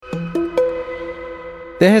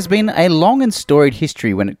There has been a long and storied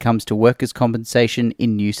history when it comes to workers' compensation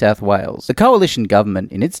in New South Wales. The Coalition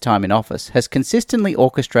government, in its time in office, has consistently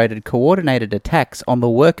orchestrated coordinated attacks on the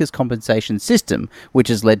workers' compensation system, which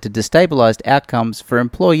has led to destabilised outcomes for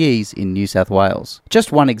employees in New South Wales.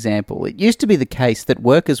 Just one example, it used to be the case that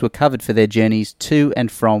workers were covered for their journeys to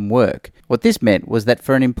and from work. What this meant was that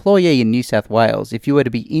for an employee in New South Wales, if you were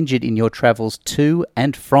to be injured in your travels to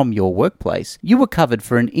and from your workplace, you were covered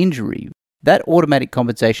for an injury. That automatic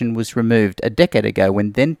compensation was removed a decade ago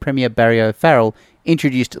when then Premier Barry O'Farrell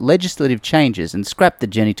introduced legislative changes and scrapped the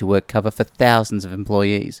Journey to Work cover for thousands of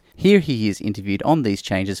employees. Here he is interviewed on these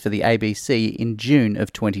changes for the ABC in June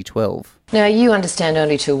of 2012. Now, you understand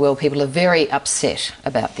only too well people are very upset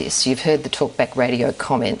about this. You've heard the Talkback Radio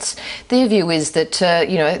comments. Their view is that,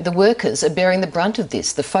 the workers are bearing the brunt of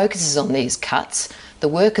this. The focus is on these cuts.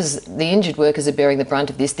 The injured workers are bearing the brunt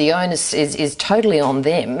of this. The onus is totally on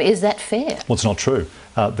them. Is that fair? Well, it's not true.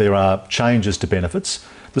 There are changes to benefits.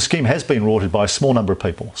 The scheme has been rorted by a small number of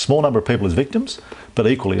people. Small number of people as victims, but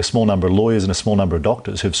equally a small number of lawyers and a small number of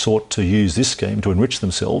doctors who've sought to use this scheme to enrich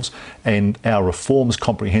themselves, and our reforms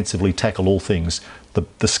comprehensively tackle all things.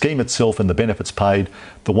 The scheme itself and the benefits paid,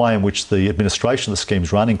 the way in which the administration of the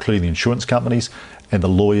schemes run, including the insurance companies and the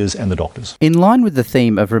lawyers and the doctors. In line with the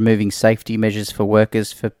theme of removing safety measures for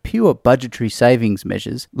workers for pure budgetary savings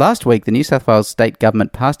measures, last week the New South Wales state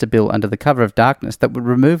government passed a bill under the cover of darkness that would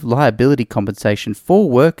remove liability compensation for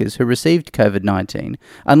workers who received COVID-19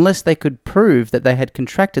 unless they could prove that they had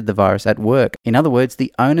contracted the virus at work. In other words,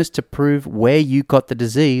 the onus to prove where you got the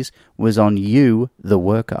disease was on you, the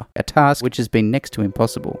worker, a task which has been next to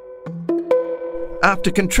impossible.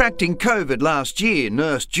 After contracting COVID last year,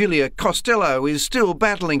 nurse Julia Costello is still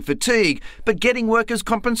battling fatigue, but getting workers'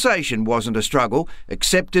 compensation wasn't a struggle.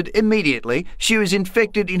 Accepted immediately, she was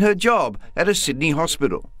infected in her job at a Sydney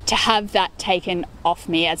hospital. To have that taken off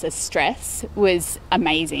me as a stress was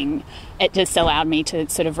amazing. It just allowed me to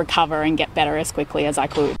sort of recover and get better as quickly as I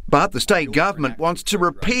could. But the state government wants to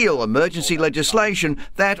repeal emergency legislation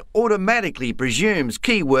that automatically presumes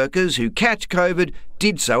key workers who catch COVID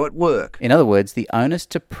did so at work. In other words, the onus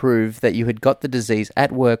to prove that you had got the disease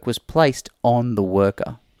at work was placed on the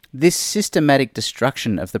worker. This systematic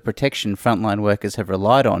destruction of the protection frontline workers have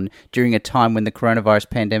relied on during a time when the coronavirus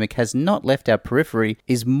pandemic has not left our periphery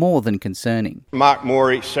is more than concerning. Mark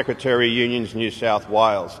Morey, Secretary Unions, New South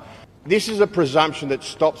Wales. This is a presumption that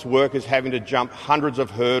stops workers having to jump hundreds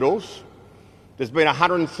of hurdles. There's been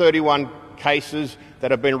 131 cases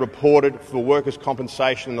that have been reported for workers'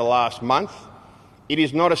 compensation in the last month. It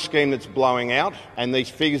is not a scheme that's blowing out, and these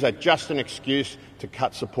figures are just an excuse to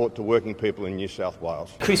cut support to working people in New South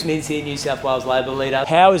Wales. Chris Minns here, New South Wales Labor leader.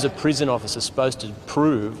 How is a prison officer supposed to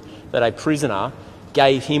prove that a prisoner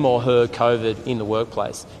gave him or her COVID in the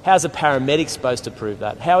workplace? How is a paramedic supposed to prove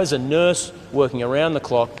that? How is a nurse working around the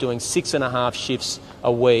clock doing 6.5 shifts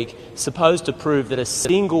a week supposed to prove that a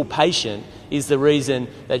single patient is the reason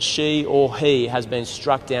that she or he has been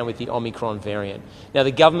struck down with the Omicron variant? Now,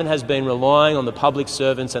 the government has been relying on the public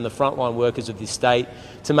servants and the frontline workers of this state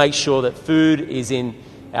to make sure that food is in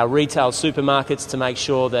our retail supermarkets, to make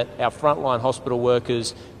sure that our frontline hospital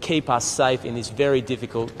workers keep us safe in this very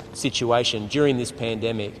difficult situation during this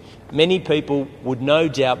pandemic. Many people would no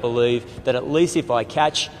doubt believe that at least if I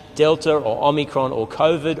catch Delta or Omicron or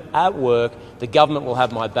COVID at work, the government will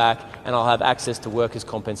have my back and I'll have access to workers'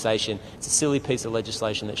 compensation. It's a silly piece of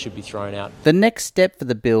legislation that should be thrown out. The next step for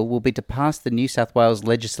the bill will be to pass the New South Wales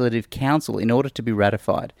Legislative Council in order to be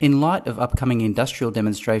ratified. In light of upcoming industrial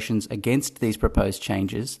demonstrations against these proposed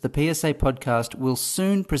changes, the PSA podcast will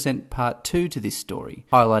soon present part 2 to this story,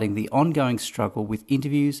 highlighting the ongoing struggle with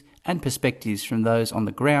interviews and perspectives from those on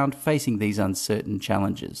the ground facing these uncertain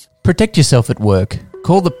challenges. Protect yourself at work.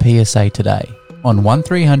 Call the PSA today on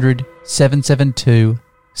 1300 772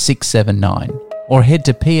 679 or head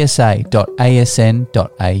to psa.asn.au.